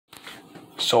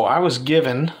So I was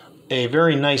given a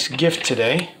very nice gift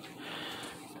today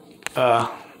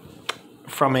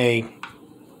from a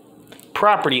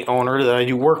property owner that I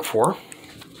do work for,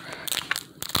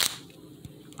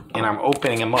 and I'm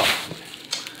opening them up.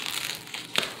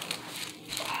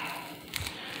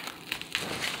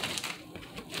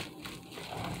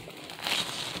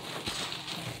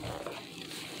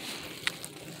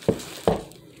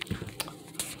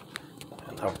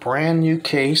 A brand new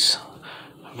case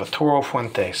of Toro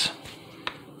Fuentes.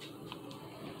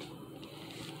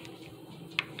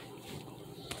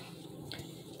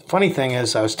 Funny thing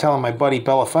is, I was telling my buddy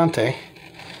Belafonte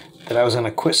that I was going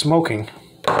to quit smoking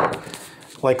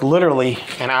like literally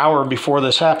an hour before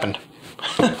this happened.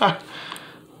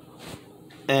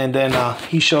 And then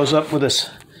he shows up with this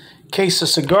case of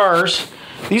cigars.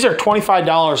 These are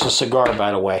 $25 a cigar,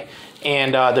 by the way.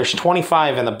 And there's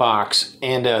 25 in the box.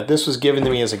 And this was given to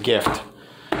me as a gift.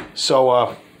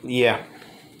 So, yeah.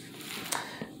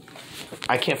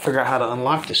 I can't figure out how to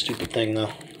unlock this stupid thing,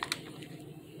 though.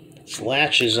 This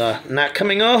latch is not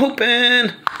coming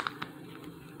open.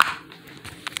 I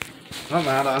don't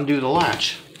know how to undo the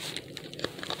latch.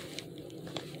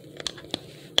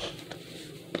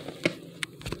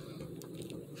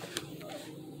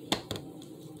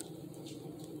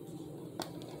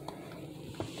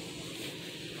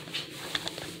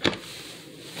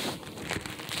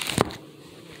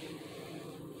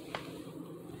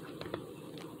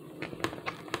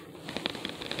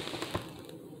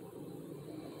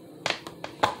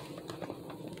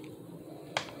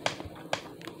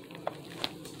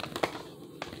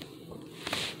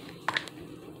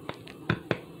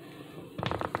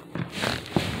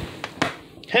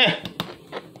 Heh.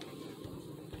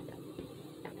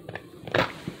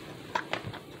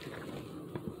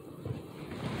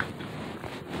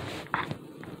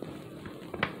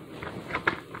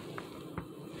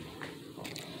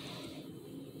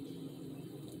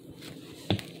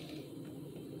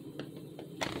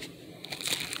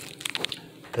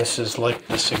 This is like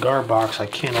the cigar box I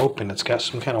can't open. It's got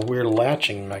some kind of weird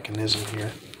latching mechanism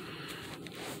here.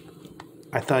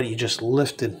 I thought you just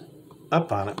lifted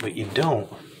up on it, but you don't.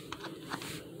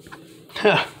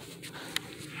 Huh.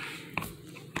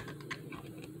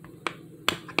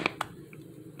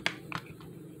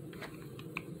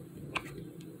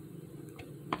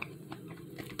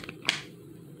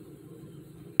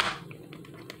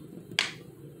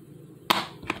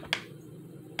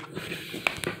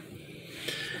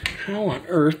 How on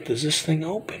earth does this thing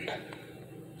open?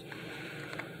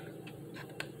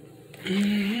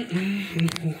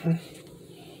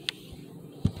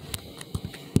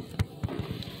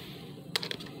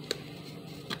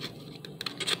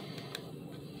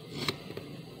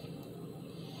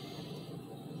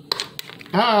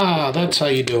 Ah, that's how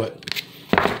you do it.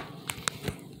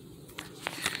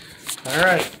 All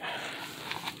right.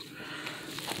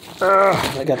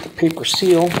 I got the paper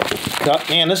seal. God,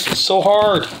 man, this is so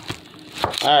hard.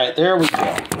 All right, there we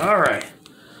go. All right.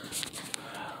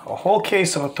 A whole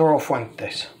case of Toro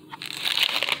Fuentes.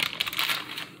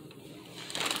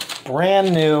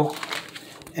 Brand new.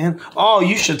 And, oh,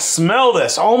 you should smell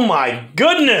this. Oh, my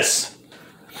goodness.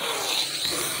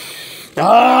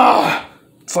 Ah.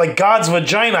 It's like God's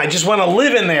vagina. I just want to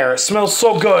live in there. It smells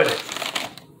so good.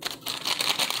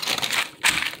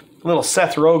 Little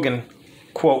Seth Rogen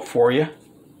quote for you.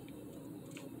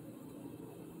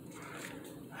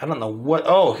 I don't know what.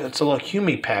 Oh, it's a little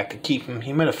Humipack to keep them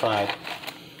humidified.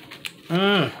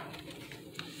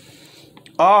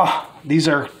 Oh, these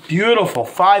are beautiful.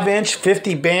 5-inch,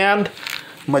 50 band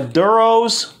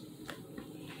Maduros.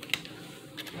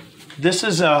 This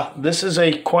is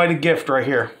quite a gift right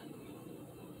here.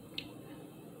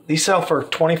 These sell for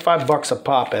 25 bucks a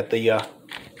pop at the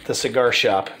cigar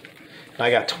shop. And I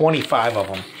got 25 of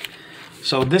them.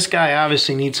 So this guy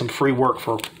obviously needs some free work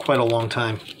for quite a long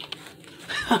time.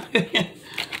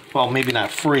 Well, maybe not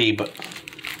free, but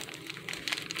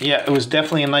yeah, it was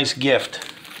definitely a nice gift.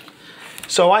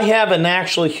 So I have an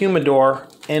actual humidor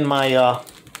in my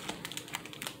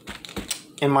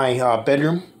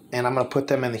bedroom, and I'm going to put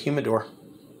them in the humidor.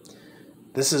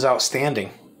 This is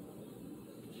outstanding.